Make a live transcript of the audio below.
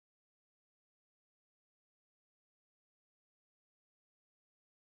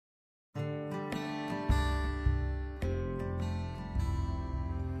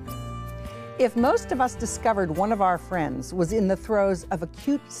If most of us discovered one of our friends was in the throes of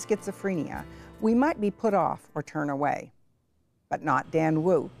acute schizophrenia, we might be put off or turn away. But not Dan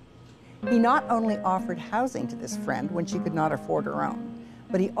Wu. He not only offered housing to this friend when she could not afford her own,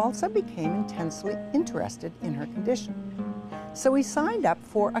 but he also became intensely interested in her condition. So he signed up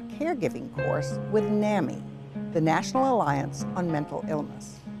for a caregiving course with NAMI, the National Alliance on Mental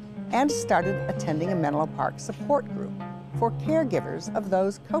Illness, and started attending a Menlo Park support group for caregivers of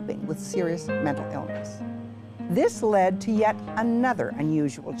those coping with serious mental illness. This led to yet another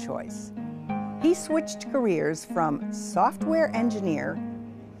unusual choice. He switched careers from software engineer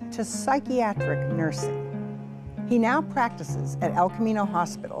to psychiatric nursing. He now practices at El Camino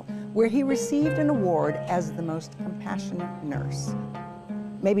Hospital, where he received an award as the most compassionate nurse.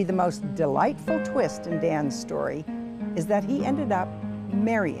 Maybe the most delightful twist in Dan's story is that he ended up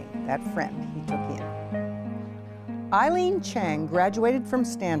marrying that friend he took in. Eileen Chang graduated from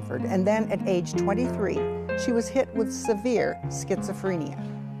Stanford, and then at age 23, she was hit with severe schizophrenia,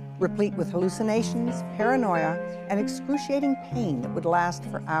 replete with hallucinations, paranoia, and excruciating pain that would last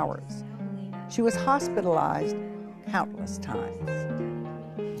for hours. She was hospitalized countless times.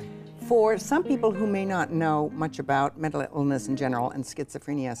 For some people who may not know much about mental illness in general and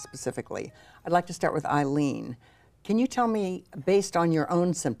schizophrenia specifically, I'd like to start with Eileen. Can you tell me, based on your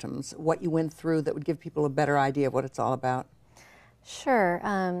own symptoms, what you went through that would give people a better idea of what it's all about? Sure.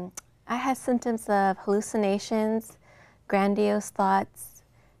 I had symptoms of hallucinations, grandiose thoughts,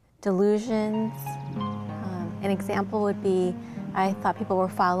 delusions. An example would be I thought people were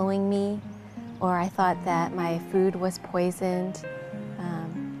following me, or I thought that my food was poisoned.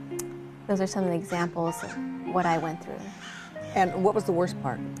 Those are some of the examples of what I went through. And what was the worst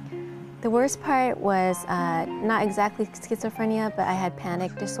part? The worst part was not exactly schizophrenia, but I had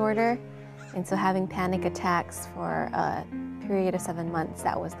panic disorder. And so having panic attacks for a period of 7 months,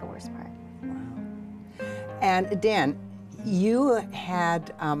 that was the worst part. Wow. And Dan, you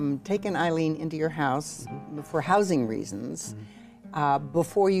had taken Eileen into your house for housing reasons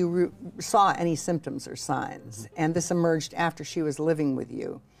before you saw any symptoms or signs. And this emerged after she was living with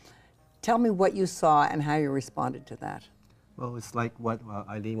you. Tell me what you saw and how you responded to that. Well, it's like what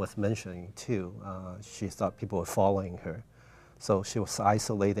Eileen was mentioning too. She thought people were following her. So she was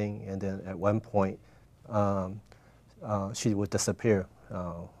isolating, and then at one point, she would disappear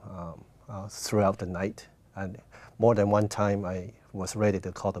throughout the night. And more than one time, I was ready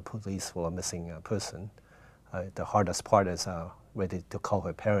to call the police for a missing person. The hardest part is ready to call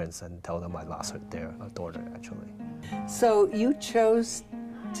her parents and tell them I lost their daughter, actually. So you chose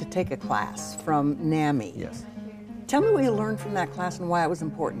to take a class from NAMI. Yes. Tell me what you learned from that class and why it was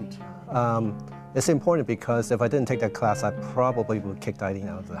important. It's important because if I didn't take that class, I probably would kick Eileen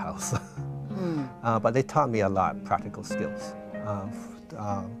out of the house. But they taught me a lot, practical skills.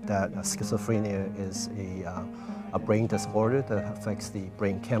 That schizophrenia is a brain disorder that affects the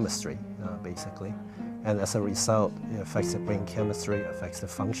brain chemistry, basically. And as a result, it affects the brain chemistry, affects the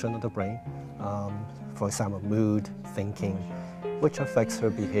function of the brain. For example, mood, thinking, which affects her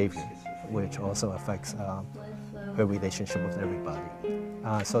behavior, which also affects her relationship with everybody.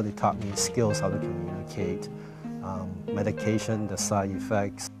 So they taught me skills, how to communicate, medication, the side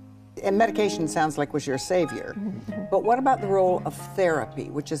effects. And medication sounds like was your savior. But what about the role of therapy,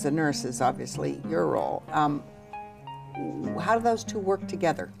 which as a nurse is obviously your role? How do those two work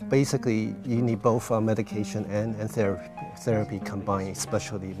together? Basically, you need both medication and therapy combined,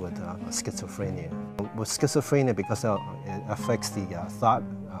 especially with schizophrenia. With schizophrenia, because it affects the thought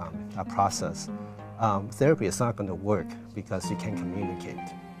process, therapy is not going to work because you can't communicate.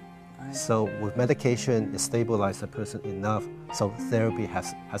 So with medication, it stabilizes the person enough so therapy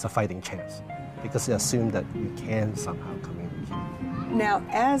has a fighting chance because they assume that you can somehow communicate. Now,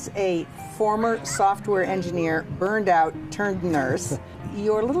 as a former software engineer, burned out, turned nurse,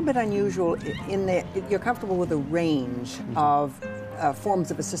 you're a little bit unusual in that you're comfortable with a range of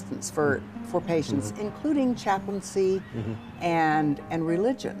forms of assistance for patients, including chaplaincy and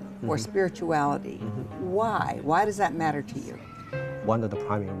religion or spirituality. Why? Why does that matter to you? One of the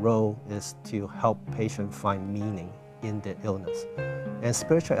primary roles is to help patients find meaning in their illness. And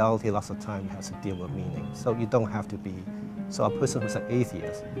spirituality, lots of times, has to deal with meaning. So you don't have to be, so a person who's an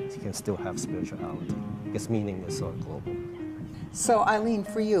atheist, he can still have spirituality because meaning is sort of global. So Eileen,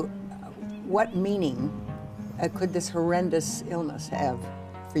 for you, what meaning could this horrendous illness have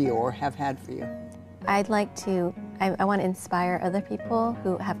for you or have had for you? I'd like to, I want to inspire other people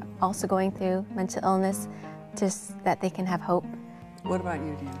who have also going through mental illness, just that they can have hope. What about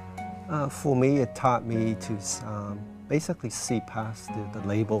you, Dan? For me, it taught me to basically see past the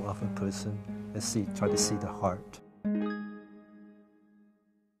label of a person and try to see the heart.